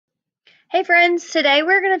Hey friends, today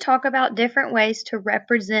we're going to talk about different ways to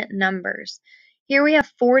represent numbers. Here we have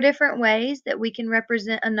 4 different ways that we can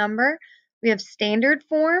represent a number. We have standard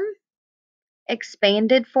form,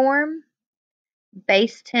 expanded form,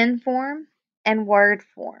 base 10 form, and word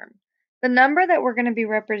form. The number that we're going to be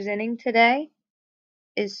representing today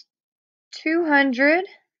is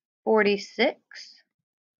 246.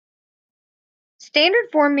 Standard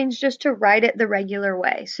form means just to write it the regular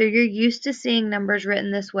way. So you're used to seeing numbers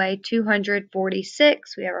written this way,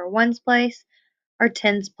 246. We have our ones place, our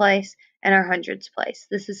tens place, and our hundreds place.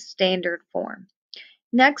 This is standard form.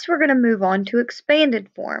 Next, we're going to move on to expanded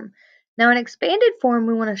form. Now, in expanded form,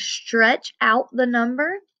 we want to stretch out the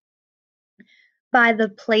number by the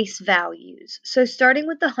place values. So starting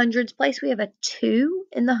with the hundreds place, we have a 2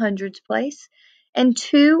 in the hundreds place, and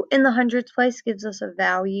 2 in the hundreds place gives us a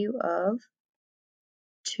value of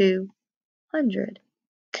 200.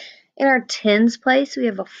 In our tens place, we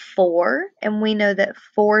have a 4, and we know that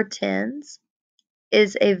 4 tens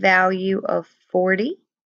is a value of 40.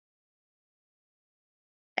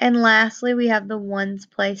 And lastly, we have the ones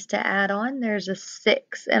place to add on. There's a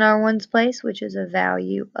 6 in our ones place, which is a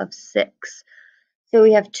value of 6. So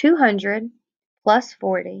we have 200 plus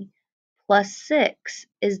 40 plus 6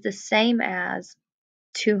 is the same as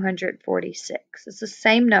 246. It's the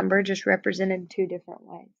same number, just represented 2 different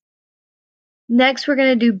ways. Next, we're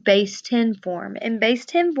going to do base 10 form. In base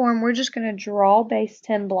 10 form, we're just going to draw base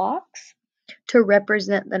 10 blocks to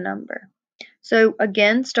represent the number. So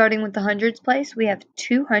again, starting with the hundreds place, we have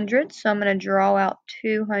 200. So I'm going to draw out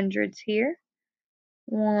 200s here.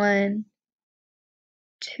 1,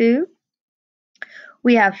 2.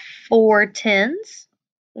 We have 4 tens.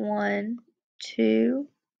 1, 2,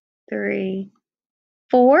 3,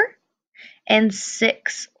 4. And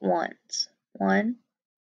 6 ones. 1,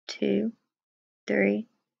 2, 3,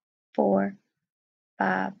 4,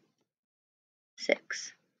 5,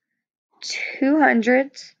 6.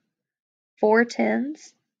 200s, 4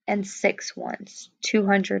 tens, and 6 ones.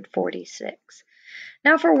 246.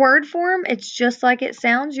 Now for word form, it's just like it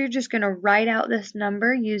sounds. You're just going to write out this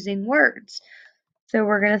number using words. So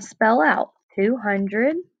we're going to spell out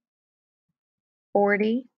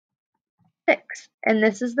 246. And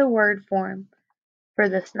this is the word form for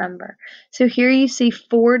this number. So here you see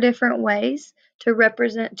 4 different ways to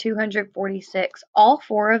represent 246. All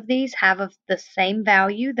 4 of these have the same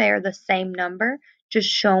value. They are the same number, just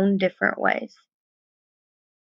shown different ways.